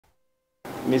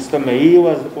Mr.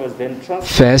 Meyiwa was then transferred.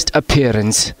 First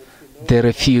appearance, they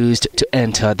refused to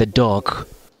enter the dock.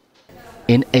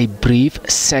 In a brief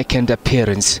second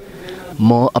appearance,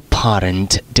 more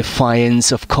apparent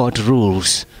defiance of court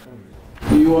rules.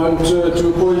 Do you want to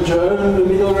appoint your own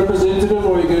legal representative,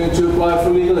 or are you going to apply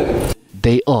for legal aid?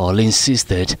 They all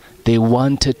insisted they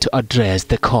wanted to address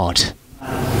the court.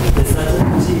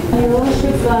 Your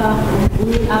Worship,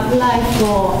 we applied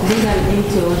for legal aid,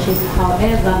 Your Worship.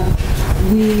 However,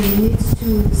 we need to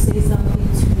say something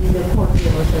to the court,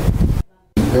 Your Worship.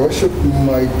 Your Worship,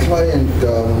 my client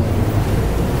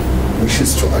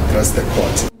wishes to address the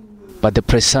court. But the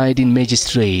presiding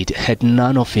magistrate had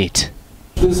none of it.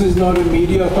 This is not a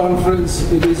media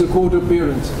conference, it is a court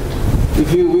appearance.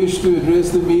 If you wish to address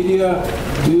the media,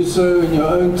 do so in your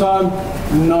own time,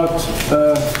 not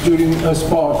as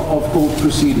part of court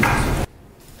proceedings.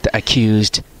 The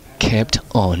accused kept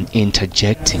on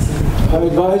interjecting, I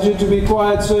advise you to be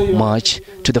quiet, sir. much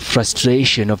to the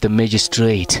frustration of the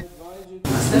magistrate.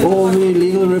 All the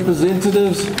legal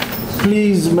representatives,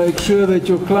 please make sure that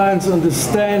your clients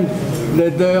understand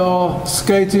that they are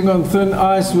skating on thin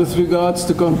ice with regards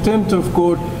to contempt of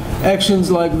court. Actions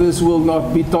like this will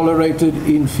not be tolerated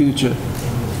in future.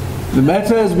 The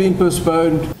matter has been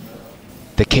postponed.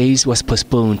 The case was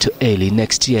postponed to early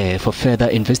next year for further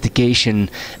investigation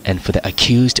and for the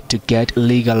accused to get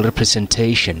legal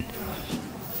representation.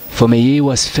 For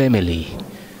Meyiwa's family,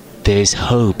 there is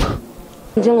hope.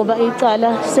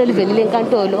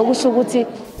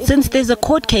 Since there's a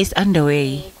court case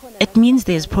underway, it means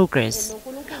there's progress.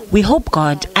 We hope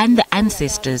God and the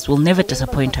ancestors will never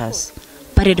disappoint us.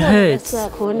 But it hurts. We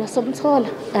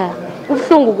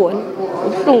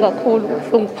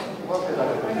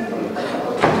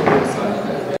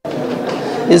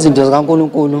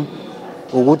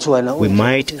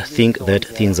might think that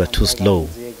things are too slow,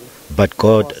 but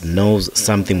God knows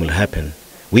something will happen.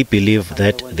 We believe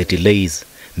that the delays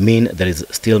mean there is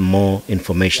still more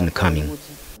information coming.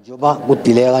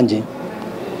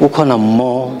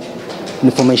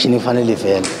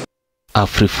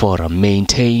 AfriForum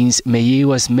maintains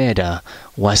Meyiwa's murder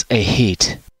was a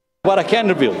hit. What I can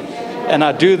reveal, and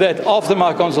I do that after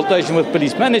my consultation with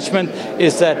police management,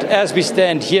 is that as we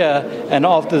stand here and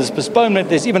after this postponement,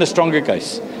 there's even a stronger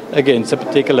case against a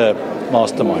particular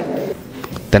mastermind.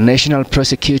 The National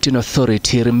Prosecuting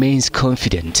Authority remains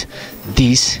confident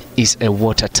this is a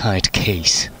watertight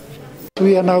case.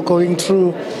 We are now going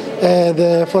through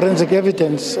the forensic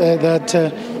evidence that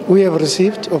we have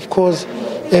received. Of course,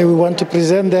 we want to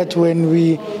present that when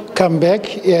we come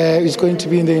back. It's going to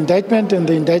be in the indictment, and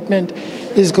the indictment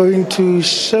is going to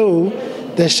show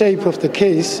the shape of the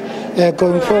case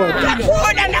going forward.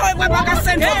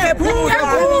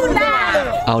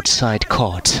 Outside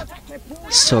court,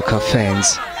 soccer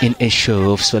fans in a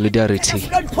show of solidarity.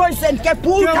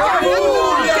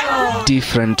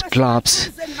 Different clubs,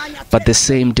 but the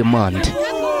same demand: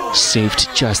 swift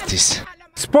justice.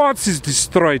 Sports is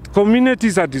destroyed,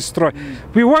 communities are destroyed.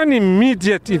 We want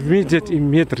immediate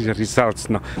results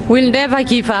now. We'll never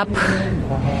give up.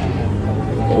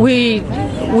 We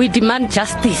demand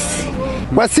justice.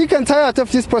 We're sick and tired of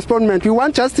this postponement. We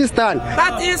want justice done.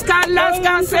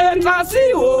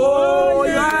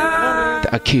 The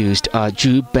accused are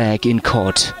due back in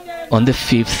court on the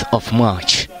 5th of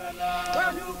March.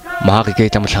 Mthobisi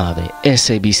Mncube,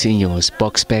 SABC News,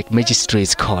 Boksburg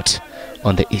Magistrates Court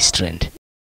on the East End.